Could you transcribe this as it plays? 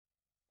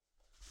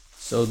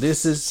So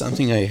this is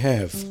something I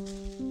have.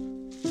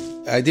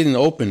 I didn't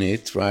open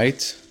it,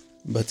 right?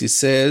 But it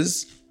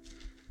says,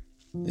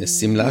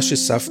 סמלה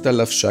שסבתא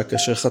לבשה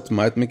כאשר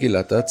חתמה את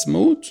מגילת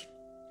העצמאות.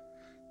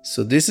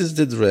 So this is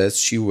the dress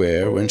she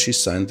wore when she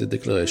signed the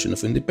Declaration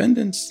of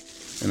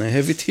Independence. And I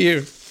have it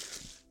here.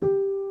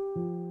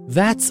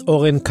 That's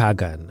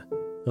Cohen-Kagan,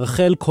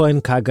 Rachel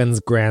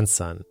Cohen-Kagan's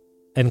grandson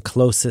and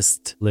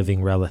closest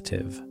living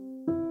relative.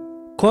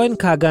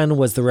 Cohen-Kagan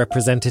was the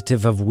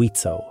representative of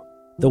WITZO,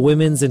 the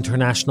Women's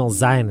International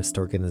Zionist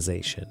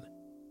Organization,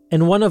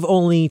 and one of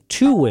only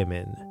 2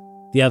 women,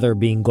 the other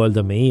being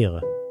Golda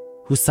Meir,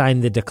 who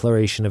signed the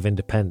Declaration of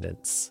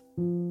Independence.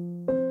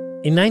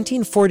 In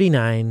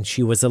 1949,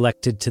 she was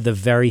elected to the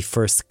very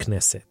first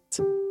Knesset,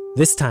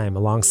 this time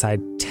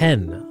alongside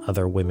 10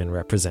 other women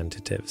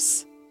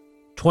representatives.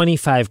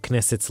 25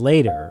 Knessets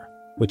later,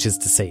 which is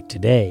to say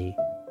today,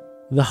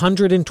 the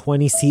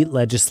 120-seat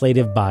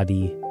legislative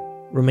body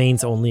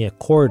remains only a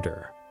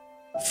quarter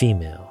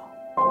female.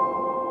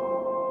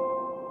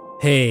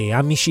 Hey,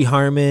 I'm Mishi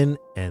Harman,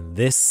 and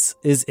this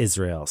is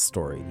Israel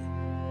Story.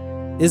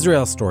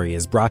 Israel Story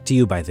is brought to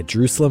you by the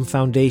Jerusalem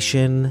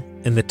Foundation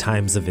and the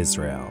Times of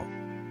Israel.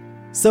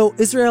 So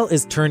Israel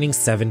is turning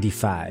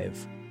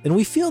 75, and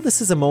we feel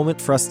this is a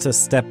moment for us to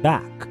step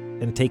back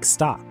and take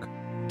stock,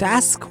 to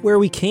ask where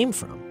we came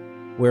from,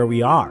 where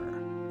we are,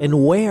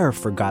 and where,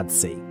 for God's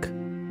sake,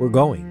 we're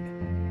going.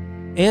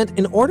 And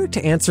in order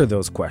to answer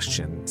those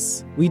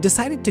questions, we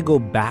decided to go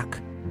back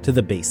to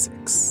the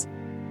basics.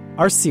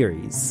 Our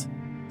series,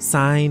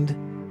 Signed,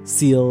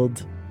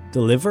 Sealed,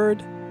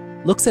 Delivered,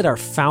 looks at our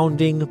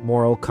founding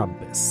moral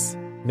compass,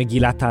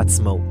 Megillat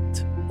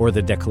HaAtzmaut, or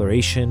the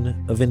Declaration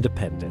of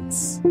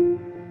Independence.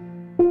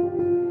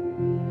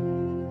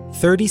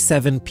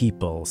 37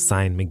 people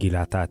signed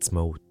Megillat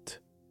HaAtzmaut,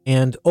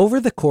 and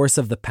over the course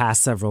of the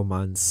past several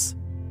months,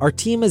 our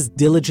team has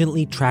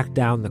diligently tracked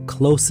down the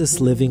closest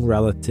living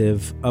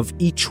relative of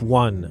each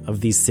one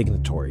of these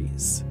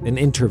signatories and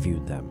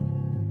interviewed them.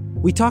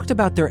 We talked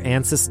about their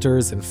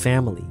ancestors and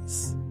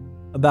families,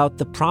 about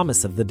the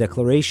promise of the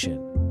Declaration,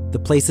 the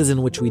places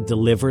in which we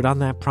delivered on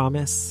that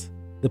promise,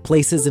 the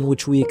places in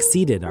which we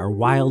exceeded our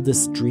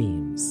wildest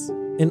dreams,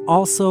 and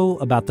also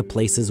about the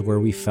places where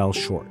we fell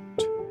short.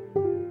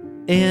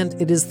 And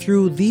it is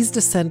through these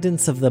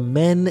descendants of the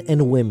men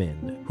and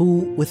women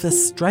who, with a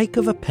strike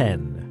of a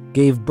pen,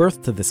 gave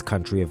birth to this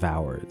country of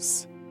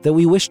ours, that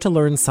we wish to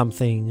learn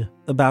something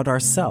about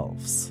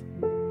ourselves.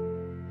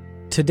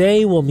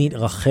 Today we'll meet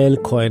Rachel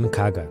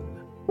Cohen-Kagan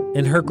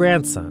and her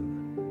grandson,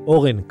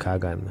 Oren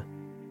Kagan.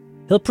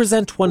 He'll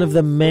present one of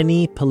the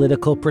many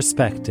political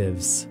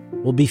perspectives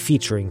we'll be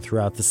featuring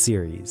throughout the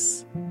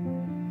series.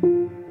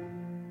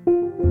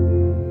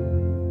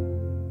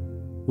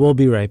 We'll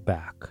be right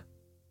back.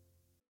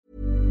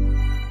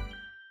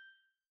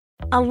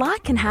 A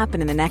lot can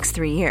happen in the next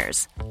 3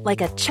 years.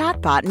 Like a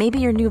chatbot may be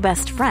your new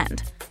best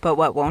friend. But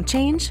what won't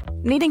change?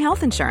 Needing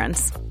health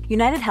insurance.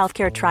 United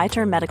Healthcare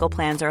Tri-Term Medical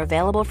Plans are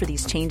available for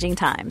these changing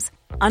times.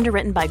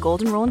 Underwritten by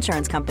Golden Rule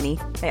Insurance Company,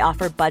 they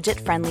offer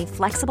budget-friendly,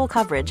 flexible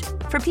coverage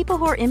for people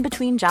who are in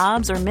between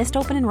jobs or missed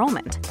open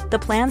enrollment. The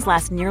plans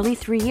last nearly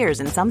 3 years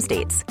in some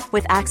states,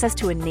 with access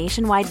to a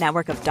nationwide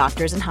network of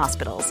doctors and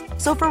hospitals.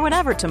 So for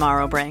whatever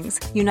tomorrow brings,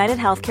 United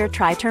Healthcare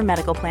Tri-Term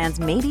Medical Plans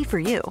may be for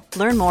you.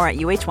 Learn more at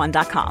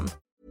uh1.com.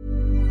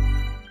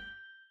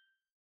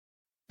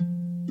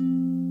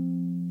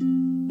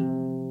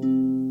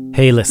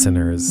 Hey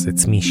listeners,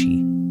 it's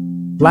Mishi.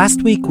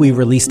 Last week we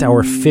released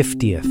our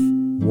 50th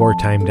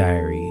Wartime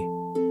Diary.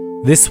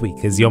 This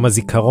week is Yom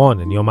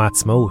HaZikaron and Yom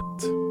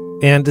HaAtzmaut.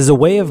 And as a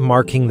way of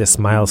marking this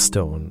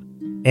milestone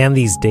and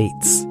these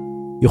dates,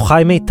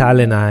 Yochai Meital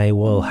and I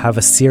will have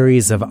a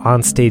series of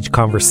onstage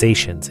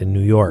conversations in New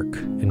York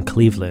and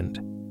Cleveland.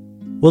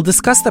 We'll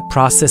discuss the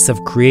process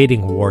of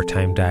creating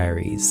Wartime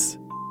Diaries,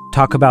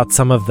 talk about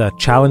some of the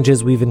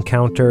challenges we've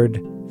encountered,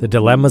 the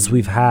dilemmas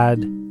we've had,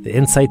 the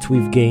insights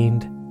we've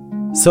gained.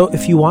 So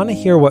if you want to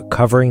hear what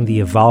covering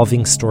the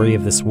evolving story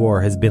of this war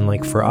has been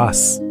like for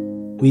us,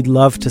 we'd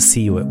love to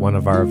see you at one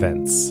of our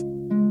events.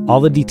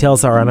 All the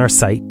details are on our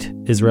site,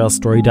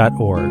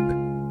 israelstory.org.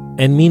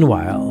 And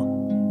meanwhile,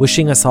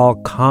 wishing us all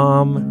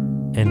calm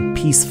and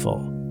peaceful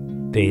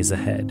days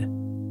ahead.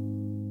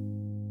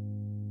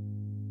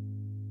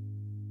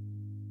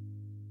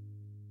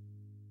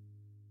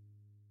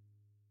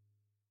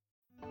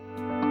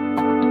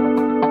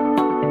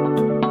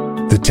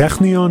 The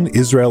Technion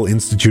Israel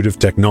Institute of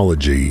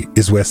Technology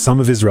is where some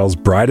of Israel's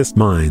brightest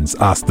minds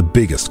ask the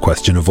biggest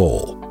question of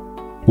all.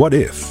 What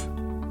if?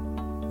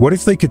 What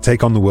if they could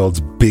take on the world's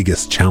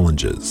biggest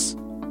challenges?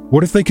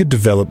 What if they could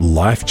develop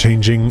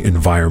life-changing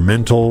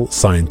environmental,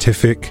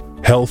 scientific,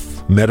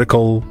 health,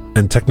 medical,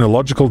 and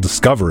technological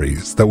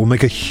discoveries that will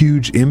make a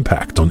huge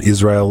impact on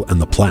Israel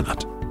and the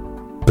planet?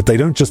 But they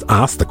don't just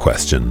ask the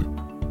question,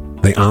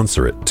 they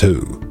answer it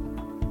too.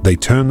 They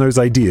turn those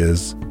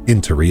ideas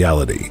into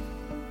reality.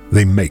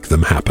 They make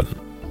them happen.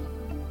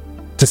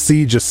 To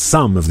see just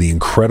some of the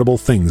incredible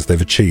things they've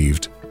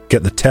achieved,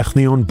 get the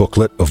Technion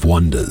Booklet of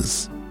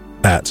Wonders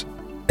at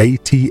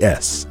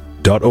ats.technion.org.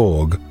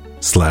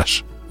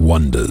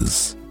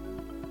 www.israelinstitute.org/wonders.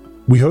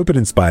 We hope it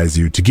inspires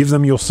you to give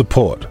them your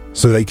support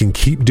so they can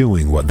keep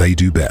doing what they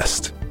do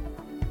best.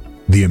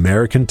 The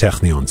American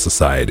Technion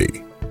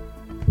Society.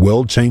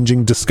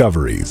 World-changing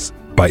discoveries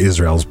by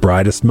Israel's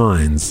brightest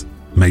minds,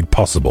 made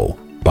possible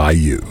by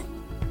you.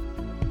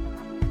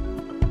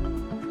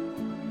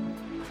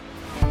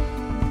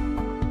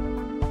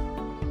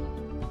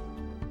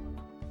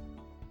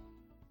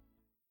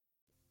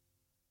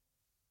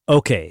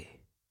 Okay,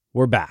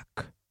 we're back.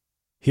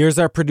 Here's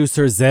our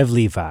producer Zev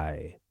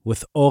Levi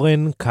with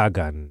Oren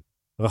Kagan,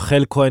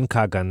 Rachel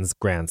Cohen-Kagan's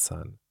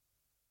grandson.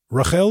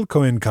 Rachel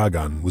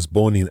Cohen-Kagan was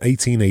born in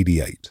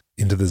 1888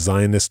 into the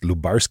Zionist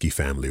Lubarsky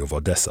family of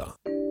Odessa.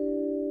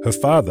 Her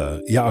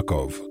father,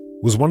 Yaakov,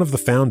 was one of the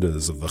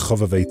founders of the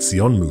Chovavei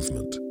Tzion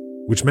movement,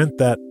 which meant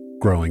that,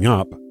 growing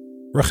up,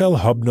 Rachel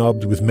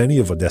hobnobbed with many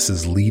of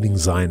Odessa's leading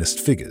Zionist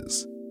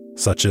figures,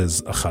 such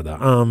as Achad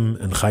Ha'am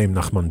and Chaim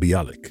Nachman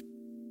Bialik.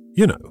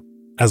 You know,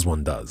 as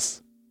one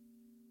does.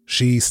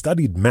 She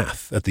studied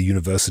math at the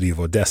University of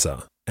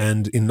Odessa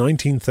and in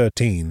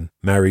 1913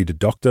 married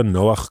Dr.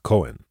 Noach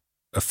Cohen,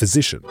 a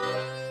physician.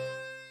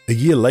 A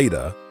year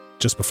later,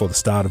 just before the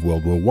start of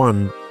World War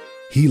I,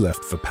 he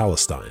left for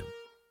Palestine.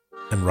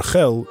 And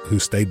Rachel, who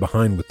stayed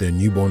behind with their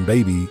newborn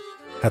baby,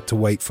 had to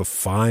wait for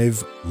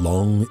 5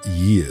 long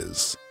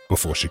years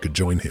before she could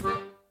join him.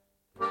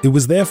 It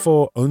was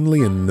therefore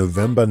only in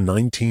November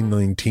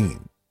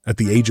 1919, at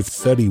the age of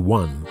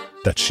 31,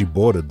 that she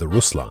boarded the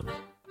Ruslan,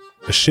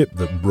 a ship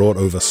that brought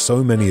over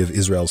so many of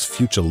Israel's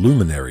future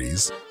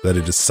luminaries that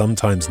it is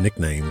sometimes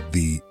nicknamed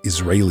the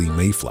Israeli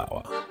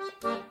Mayflower.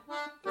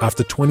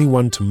 After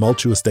 21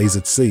 tumultuous days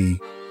at sea,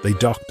 they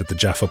docked at the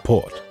Jaffa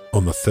port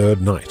on the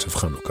 3rd night of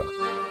Chanukah.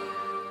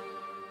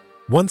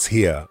 Once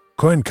here,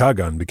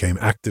 Cohen-Kagan became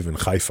active in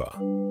Haifa,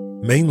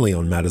 mainly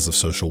on matters of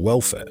social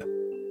welfare.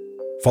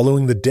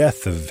 Following the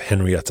death of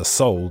Henrietta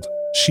Sold,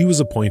 she was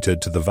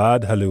appointed to the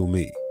Vaad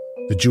HaLeumi,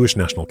 the Jewish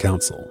National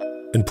Council,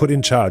 and put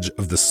in charge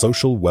of the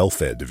Social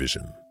Welfare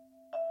Division.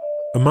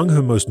 Among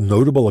her most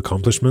notable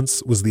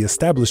accomplishments was the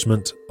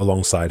establishment,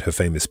 alongside her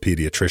famous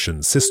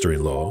pediatrician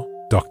sister-in-law,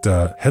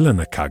 Dr.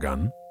 Helena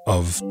Kagan,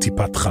 of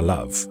Tipat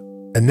Chalav,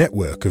 a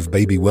network of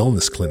baby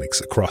wellness clinics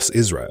across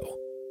Israel,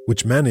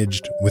 which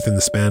managed, within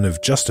the span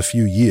of just a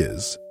few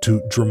years, to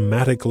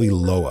dramatically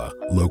lower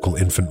local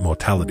infant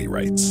mortality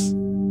rates.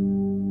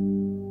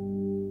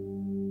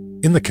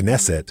 In the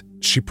Knesset,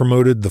 she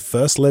promoted the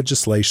first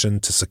legislation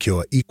to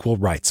secure equal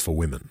rights for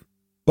women.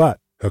 But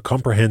her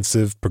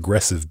comprehensive,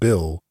 progressive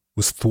bill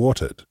was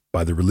thwarted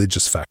by the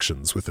religious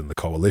factions within the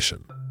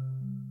coalition.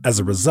 As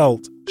a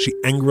result, she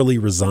angrily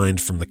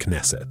resigned from the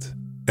Knesset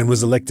and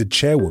was elected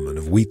chairwoman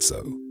of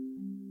Witzo.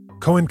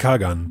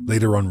 Cohen-Kagan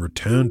later on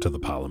returned to the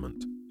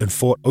parliament and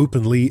fought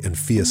openly and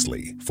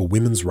fiercely for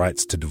women's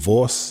rights to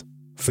divorce,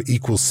 for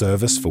equal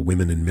service for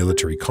women in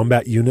military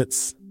combat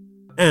units,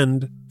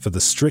 and for the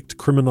strict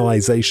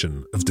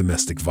criminalization of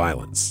domestic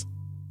violence,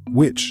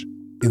 which,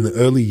 in the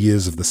early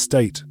years of the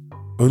state,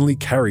 only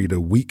carried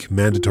a weak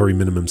mandatory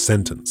minimum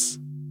sentence.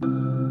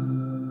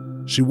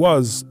 She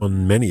was,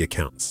 on many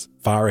accounts,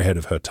 far ahead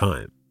of her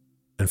time,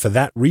 and for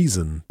that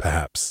reason,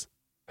 perhaps,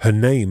 her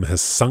name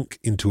has sunk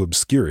into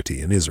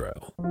obscurity in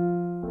Israel.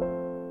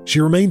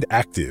 She remained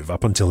active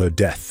up until her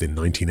death in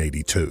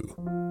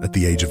 1982, at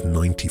the age of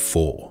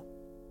 94.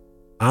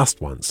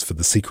 Asked once for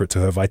the secret to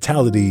her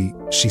vitality,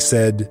 she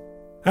said,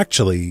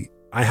 "Actually,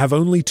 I have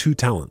only 2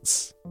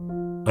 talents.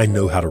 I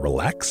know how to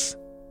relax,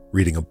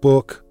 reading a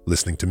book,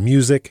 listening to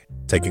music,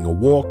 taking a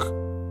walk,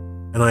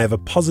 and I have a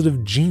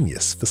positive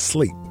genius for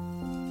sleep."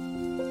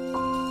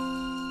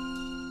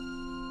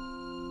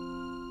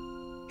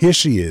 Here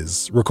she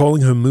is,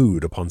 recalling her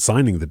mood upon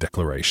signing the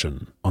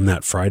declaration on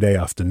that Friday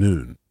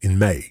afternoon in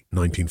May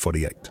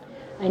 1948.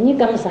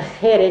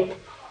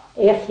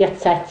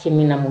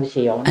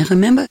 I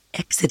remember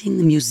exiting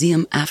the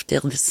museum after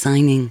the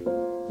signing.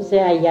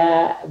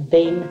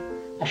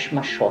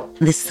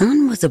 The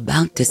sun was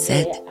about to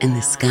set and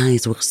the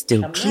skies were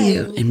still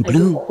clear and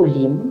blue.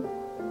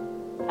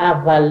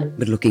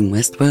 But looking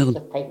westward,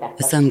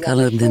 the sun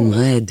colored them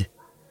red.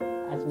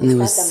 And there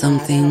was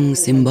something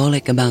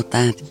symbolic about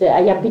that.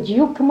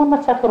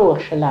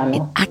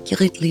 It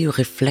accurately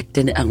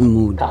reflected our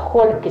mood.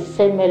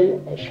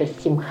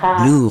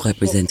 Blue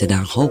represented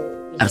our hope,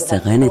 our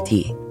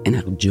serenity, and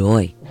our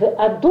joy.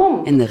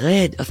 And the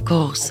red, of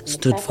course,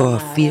 stood for our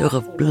fear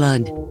of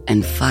blood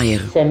and fire.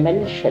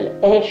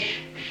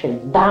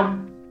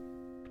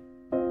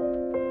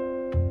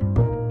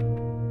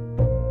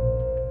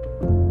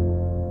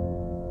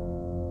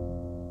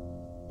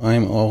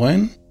 I'm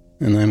Oren,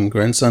 and I'm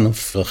grandson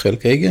of Rachel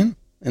Kagan,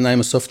 and I'm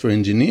a software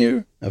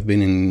engineer. I've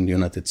been in the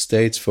United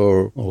States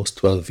for almost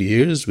 12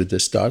 years with a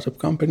startup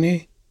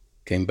company.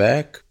 Came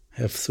back,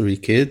 have 3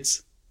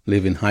 kids,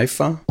 live in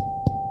Haifa.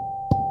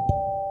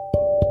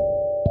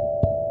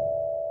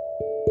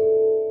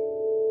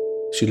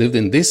 She lived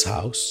in this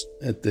house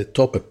at the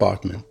top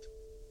apartment.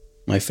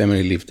 My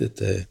family lived at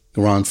the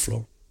ground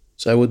floor.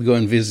 So I would go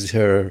and visit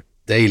her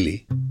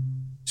daily.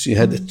 She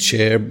had a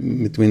chair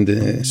between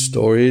the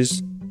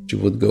stories. She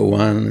would go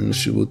one and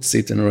she would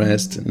sit and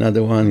rest.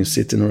 Another one, you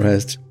sit and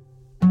rest.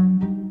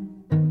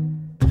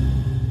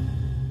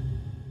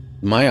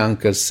 My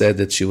uncle said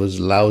that she was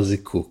a lousy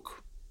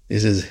cook.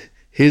 This is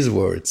his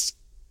words.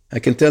 I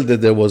can tell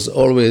that there was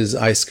always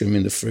ice cream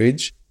in the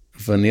fridge,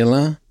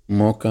 vanilla,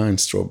 mocha, and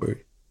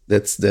strawberry.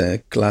 That's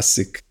the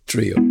classic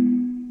trio.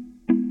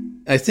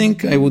 I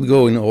think I would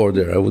go in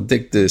order. I would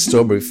take the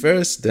strawberry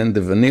first, then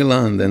the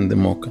vanilla, and then the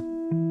mocha.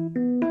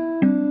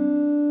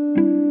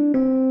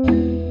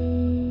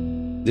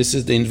 This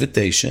is the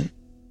invitation.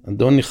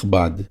 אדון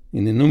נכבד,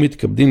 הננו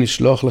מתכבדים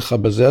לשלוח לך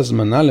בזה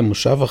הזמנה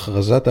למושב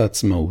הכרזת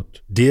העצמאות.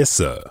 Dear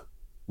sir,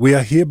 we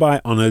are hereby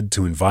honored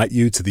to invite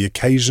you to the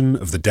occasion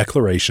of the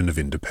Declaration of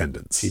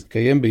Independence,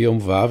 שהתקיים ביום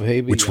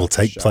ו' which will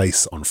take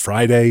place on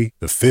Friday,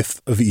 the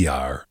 5th of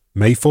Iyar,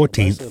 May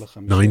 14th,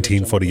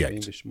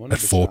 1948, at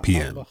 4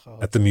 p.m.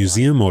 at the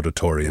Museum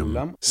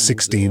Auditorium,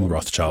 16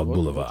 Rothschild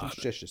Boulevard.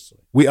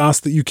 We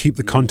ask that you keep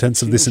the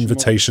contents of this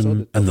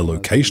invitation and the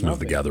location of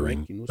the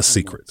gathering a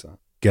secret.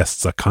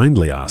 Guests are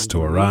kindly asked to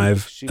arrive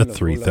at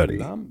 3:30.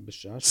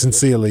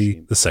 Sincerely,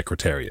 the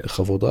Secretariat.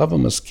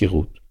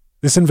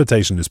 This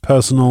invitation is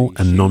personal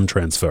and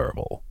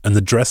non-transferable, and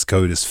the dress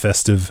code is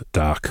festive,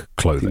 dark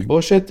clothing.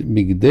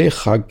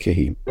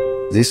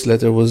 This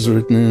letter was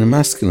written in a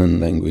masculine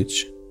language.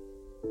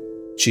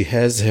 She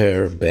has her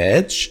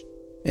badge,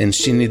 and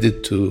she needed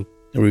to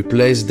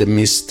replace the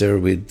Mr.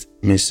 with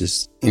Mrs.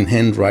 in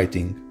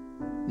handwriting.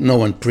 No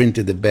one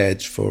printed a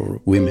badge for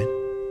women.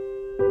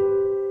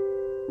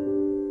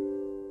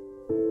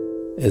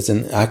 As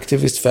an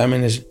activist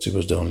feminist, she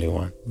was the only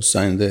one who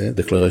signed the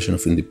Declaration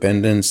of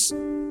Independence.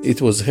 It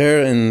was her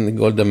and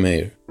Golda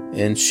Meir.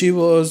 And she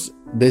was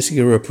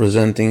basically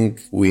representing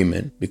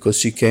women because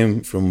she came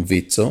from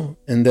Witzo,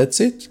 and that's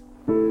it.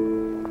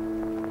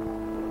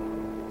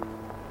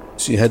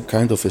 She had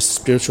kind of a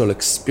spiritual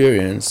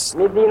experience.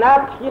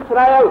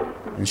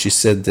 And she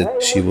said that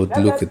she would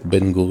look at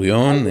Ben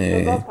Gurion,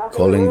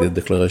 calling the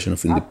Declaration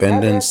of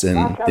Independence, and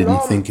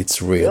didn't think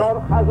it's real.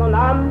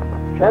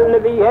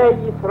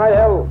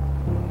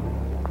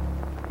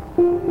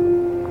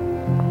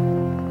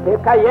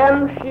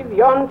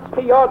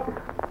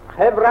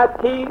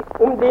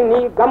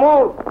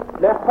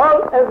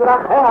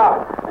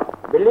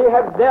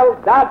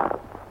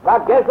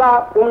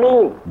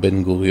 Ben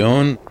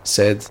Gurion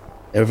said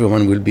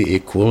everyone will be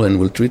equal and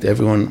will treat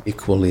everyone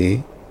equally,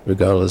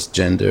 regardless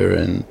gender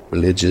and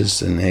religious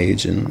and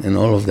age and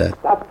all of that.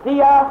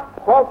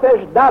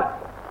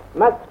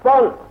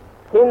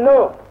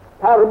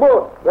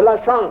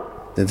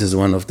 That is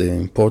one of the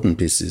important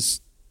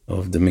pieces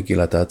of the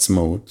Megillat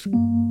Ha'atzmaut.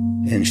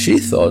 And she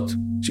thought,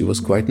 she was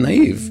quite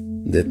naive,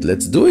 that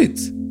let's do it.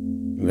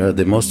 We are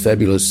the most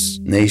fabulous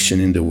nation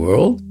in the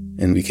world,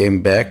 and we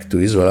came back to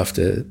Israel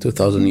after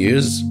 2,000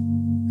 years,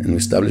 and we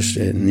established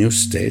a new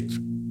state.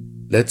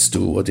 Let's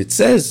do what it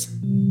says.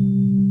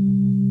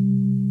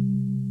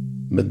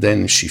 But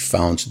then she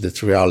found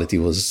that reality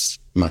was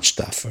much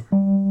tougher.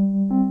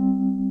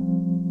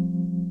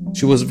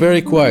 She was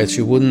very quiet.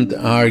 She wouldn't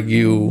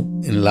argue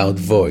in loud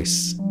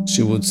voice.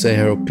 She would say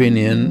her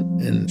opinion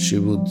and she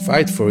would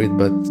fight for it,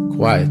 but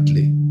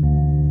quietly.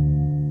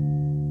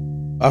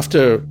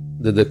 After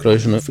the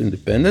Declaration of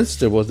Independence,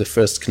 there was the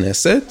first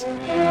Knesset.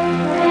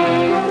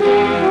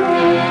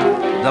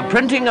 The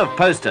printing of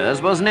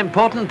posters was an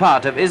important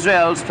part of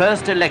Israel's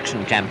first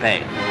election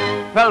campaign.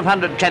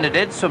 1,200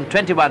 candidates from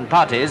 21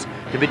 parties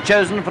to be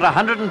chosen for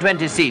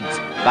 120 seats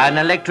by an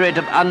electorate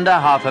of under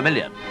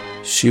 500,000.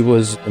 She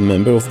was a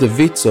member of the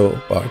Witzo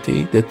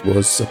party that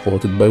was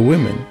supported by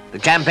women. The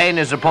campaign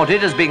is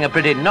reported as being a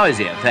pretty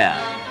noisy affair,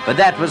 but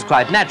that was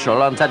quite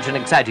natural on such an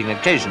exciting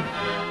occasion.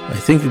 I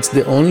think it's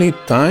the only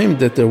time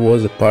that there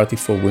was a party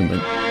for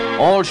women.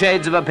 All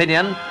shades of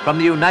opinion, from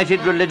the United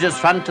Religious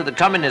Front to the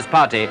Communist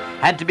Party,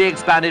 had to be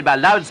expounded by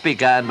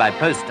loudspeaker and by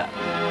poster.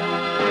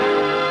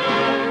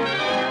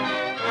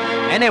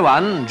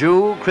 Anyone,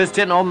 Jew,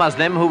 Christian or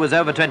Muslim, who was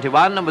over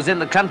 21 and was in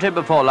the country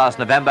before last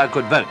November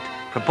could vote.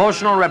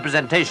 Proportional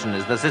representation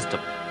is the system.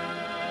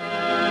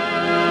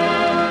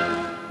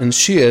 And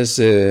she, as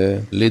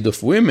a lead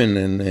of women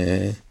and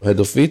head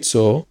of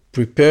Witzo,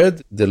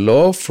 prepared the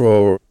law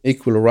for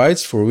equal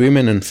rights for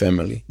women and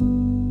family.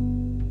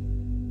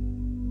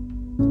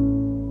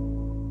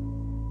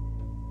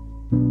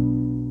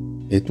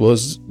 It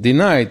was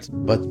denied,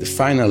 but the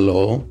final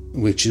law,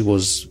 which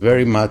was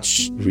very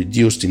much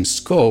reduced in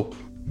scope,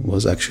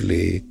 was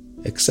actually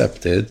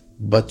accepted,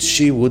 but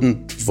she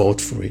wouldn't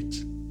vote for it.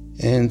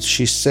 And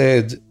she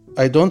said,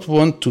 I don't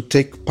want to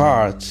take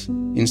part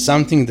in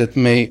something that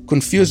may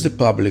confuse the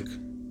public,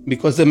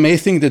 because they may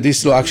think that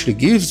this law actually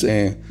gives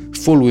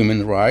full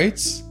women's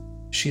rights.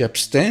 She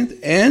abstained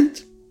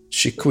and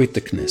she quit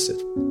the Knesset.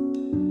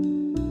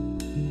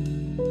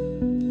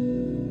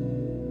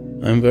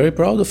 I'm very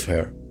proud of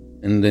her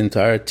and the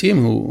entire team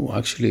who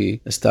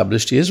actually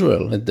established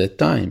Israel at that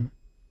time.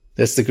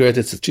 That's the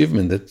greatest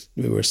achievement, that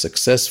we were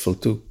successful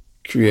to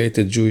create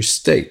a Jewish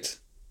state.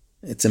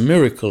 It's a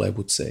miracle, I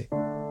would say.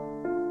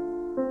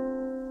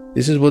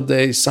 This is what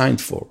they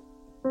signed for.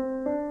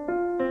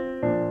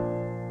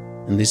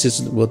 And this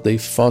is what they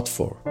fought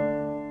for.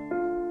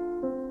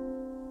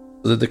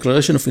 The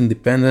Declaration of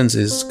Independence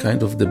is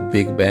kind of the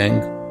Big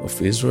Bang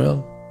of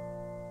Israel.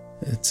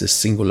 It's a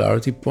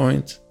singularity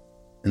point,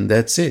 and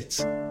that's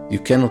it. You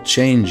cannot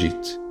change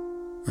it.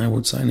 I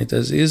would sign it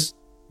as is,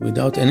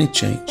 without any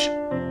change.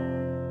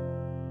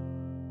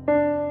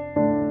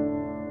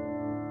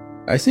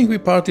 I think we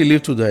partly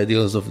lived to the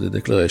ideals of the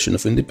Declaration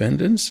of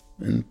Independence,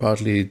 and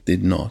partly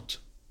did not.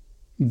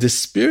 The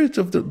spirit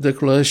of the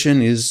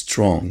Declaration is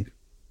strong,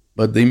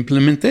 but the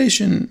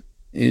implementation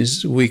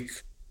is weak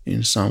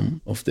in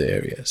some of the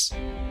areas.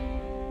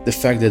 The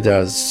fact that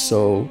there are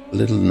so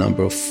little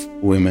number of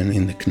women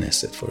in the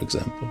Knesset, for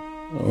example,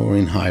 or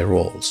in high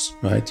roles,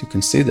 right? You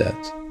can see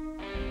that.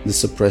 The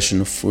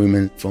suppression of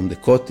women from the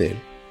Kotel.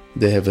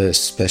 They have a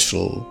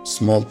special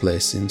small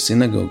place in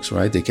synagogues,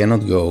 right? They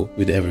cannot go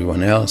with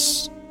everyone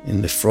else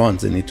in the front.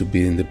 They need to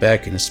be in the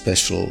back in a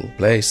special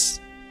place.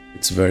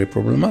 It's very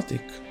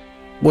problematic.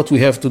 What we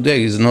have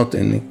today is not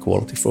an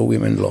equality for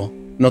women law,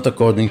 not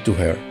according to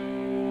her.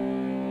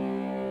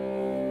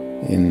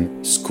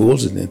 In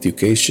schools, in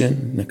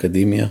education, in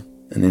academia,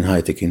 and in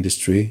high-tech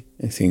industry,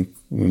 I think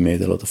we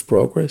made a lot of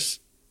progress.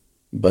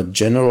 But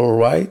general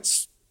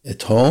rights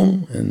at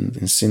home and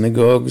in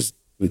synagogues,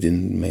 we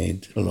didn't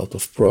make a lot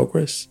of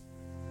progress.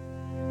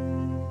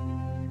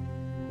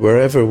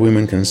 Wherever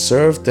women can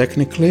serve,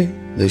 technically,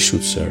 they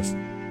should serve.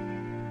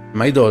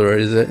 My daughter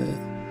is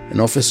an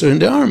officer in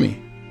the army,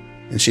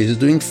 and she's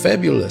doing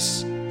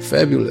fabulous,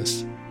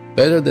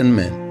 better than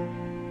men.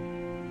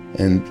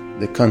 And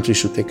the country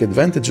should take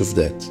advantage of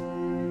that.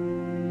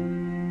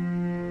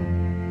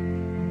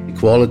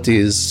 Equality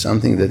is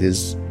something that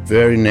is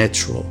very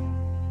natural.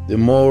 The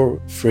more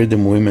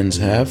freedom women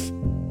have,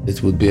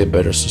 it would be a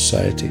better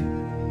society.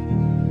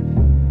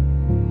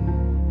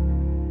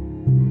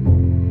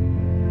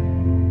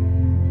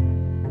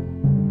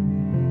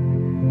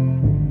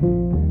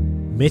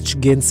 Mitch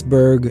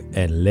Ginsburg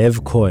and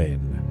Lev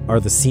Cohen are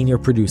the senior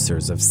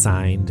producers of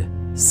Signed,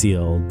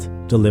 Sealed,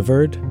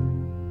 Delivered.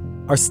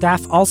 Our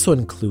staff also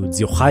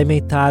includes Yochai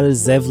Meital,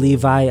 Zev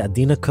Levi,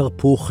 Adina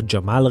Karpuch,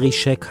 Jamal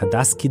Rishek,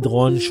 Hadas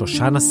Kidron,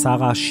 Shoshana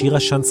Sara, Shira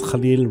Shantz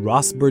Khalil,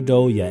 Ross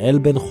Bordeaux,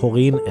 Yael Ben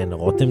Chorin, and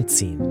Rotem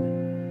Tzin.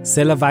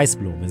 Sela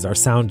Weisblum is our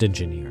sound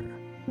engineer.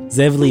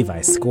 Zev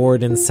Levi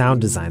scored and sound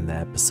designed the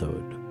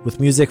episode, with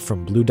music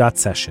from Blue Dot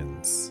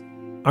Sessions.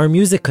 Our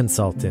music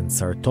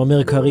consultants are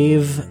Tomer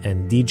Kariv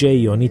and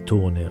DJ Yoni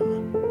Turner.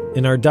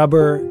 And our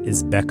dubber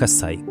is Becca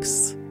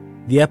Sykes.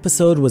 The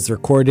episode was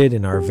recorded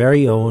in our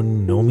very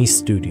own Nomi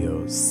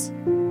Studios.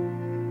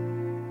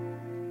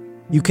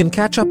 You can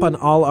catch up on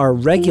all our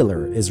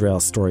regular Israel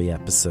Story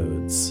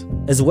episodes,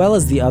 as well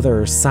as the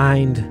other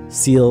Signed,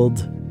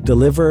 Sealed,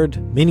 Delivered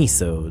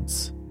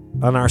minisodes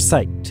on our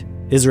site,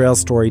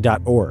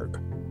 israelstory.org,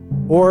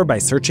 or by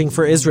searching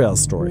for Israel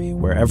Story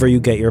wherever you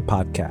get your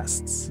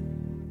podcasts.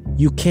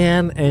 You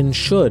can and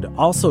should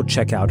also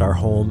check out our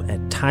home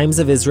at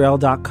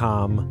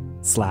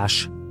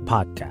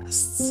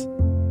timesofisrael.com/podcasts.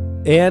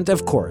 And,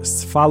 of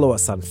course, follow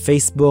us on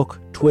Facebook,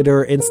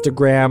 Twitter,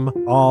 Instagram,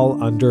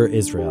 all under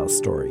Israel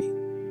Story.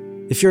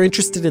 If you're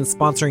interested in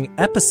sponsoring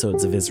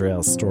episodes of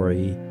Israel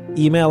Story,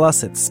 email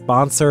us at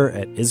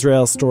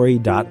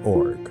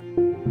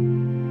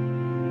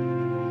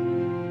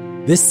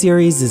sponsor@israelstory.org. This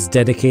series is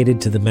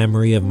dedicated to the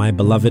memory of my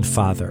beloved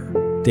father,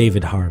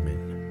 David Harmon,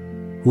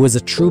 who was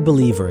a true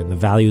believer in the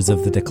values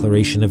of the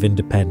Declaration of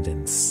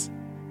Independence,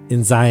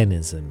 in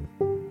Zionism,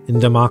 in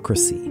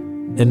democracy,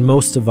 and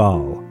most of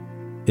all,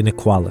 in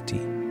equality.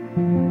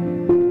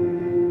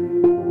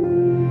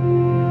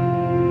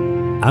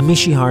 I'm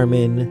Mishi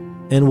Harman,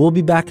 and we'll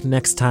be back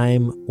next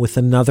time with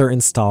another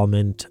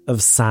installment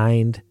of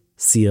Signed,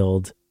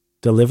 Sealed,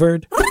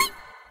 Delivered,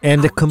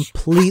 and a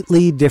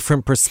completely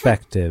different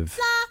perspective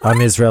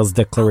on Israel's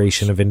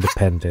Declaration of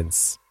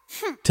Independence.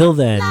 Till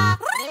then,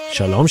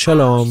 shalom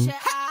shalom,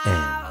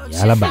 and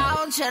yalla bye.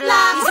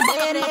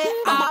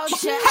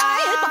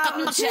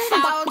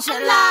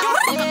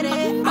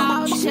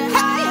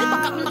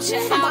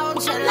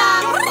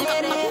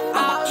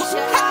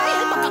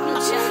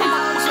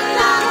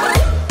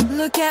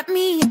 Look at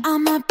me,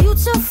 I'm a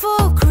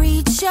beautiful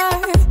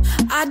creature.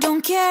 I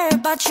don't care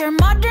about your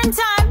modern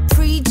time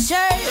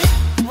preacher.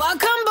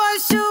 Welcome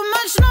boys, too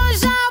much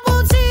noise, I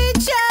will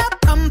teach ya.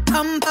 Pum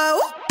pum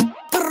po,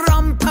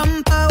 pum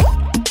pum po.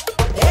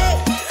 Hey,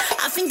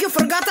 I think you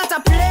forgot how to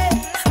play.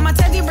 My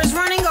teddy bear's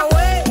running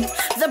away.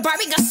 The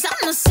Barbie got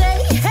something to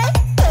say. Hey,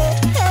 hey,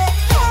 hey,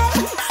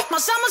 hey. My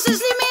summer says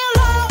leave me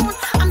alone.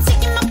 I'm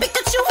taking my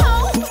Pikachu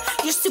home.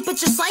 You're stupid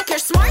just like you're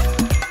smart.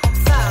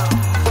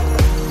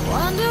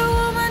 Wonder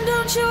Woman,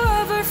 don't you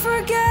ever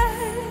forget.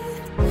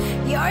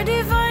 You're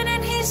divine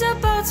and he's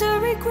about to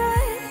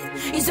regret.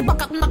 He's a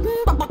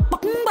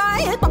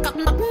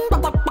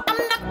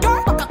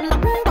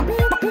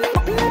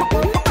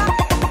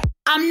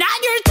I'm not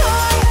your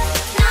toy.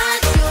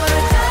 Not your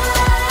toy.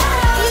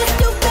 You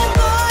stupid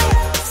boy.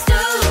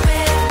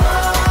 Stupid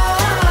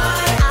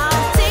boy.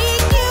 I'll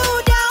take you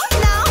down,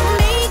 I'll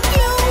make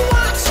you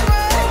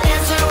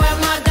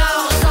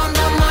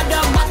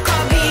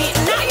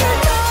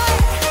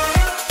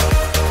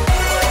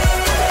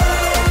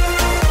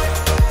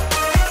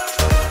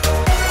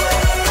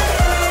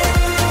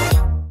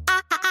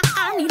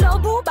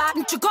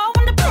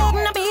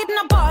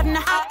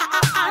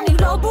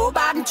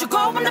go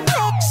on the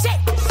block. Shit.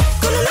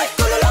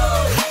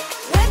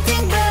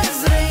 Wedding bells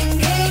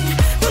ringing.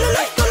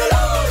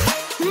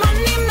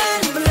 Money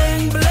man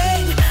bling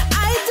bling.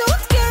 I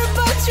don't care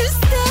about your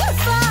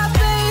Steffa,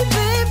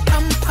 baby.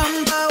 Pum pum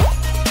pow,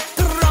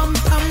 rum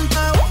pum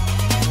pow.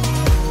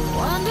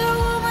 Wonder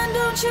Woman,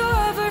 don't you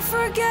ever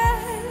forget.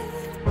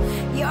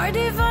 You're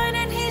divine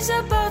and he's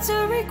about to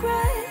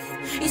regret.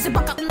 He's a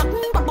buck up.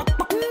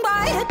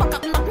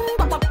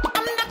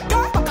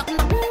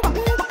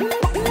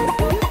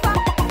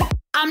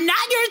 I'm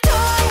not your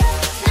toy,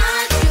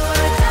 not your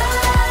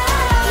toy.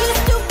 You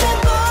stupid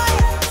boy,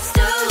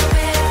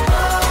 stupid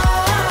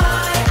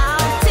boy.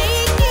 I'll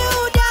take you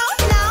down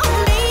now,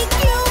 make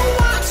you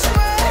watch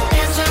me.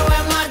 Dancing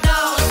with my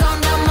dolls on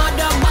the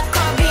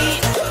motherfucker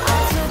beat.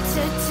 I'll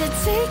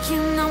take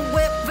you now,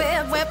 whip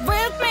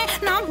me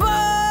now, boy.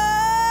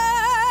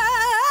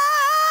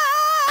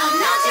 I'm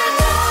not your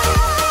toy.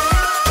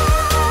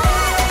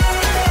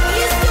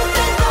 You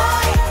stupid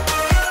boy.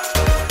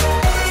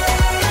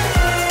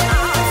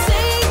 I'll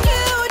take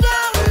you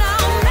down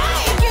now,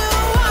 make you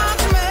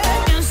watch me.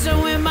 Dancing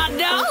with my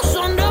dolls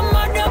on the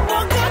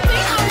motherfucker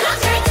beat. I'm not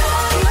your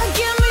toy. Look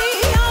at me,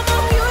 I'm a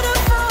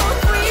beautiful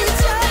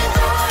creature.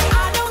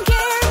 I don't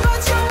care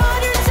about your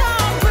mother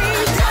tongue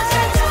preacher.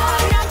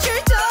 Not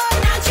your toy,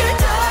 not your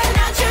toy,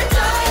 not your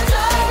toy,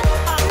 toy.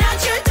 I'm not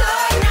your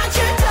toy, not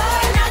your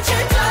toy, not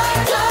your toy,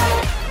 toy.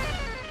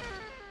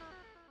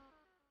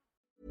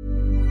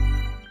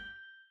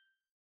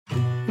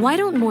 Why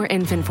don't more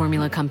infant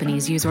formula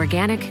companies use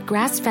organic,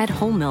 grass-fed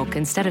whole milk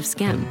instead of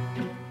skim?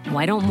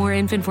 Why don't more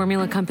infant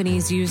formula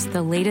companies use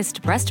the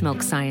latest breast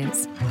milk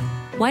science?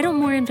 Why don't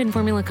more infant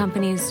formula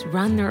companies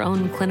run their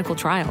own clinical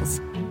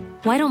trials?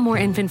 Why don't more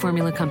infant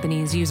formula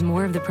companies use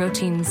more of the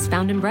proteins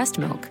found in breast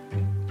milk?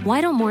 Why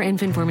don't more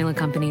infant formula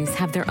companies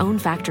have their own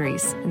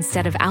factories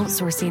instead of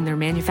outsourcing their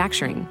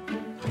manufacturing?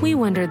 We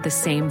wondered the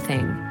same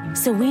thing.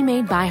 So we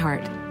made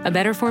ByHeart, a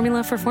better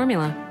formula for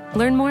formula.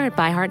 Learn more at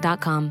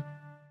byheart.com.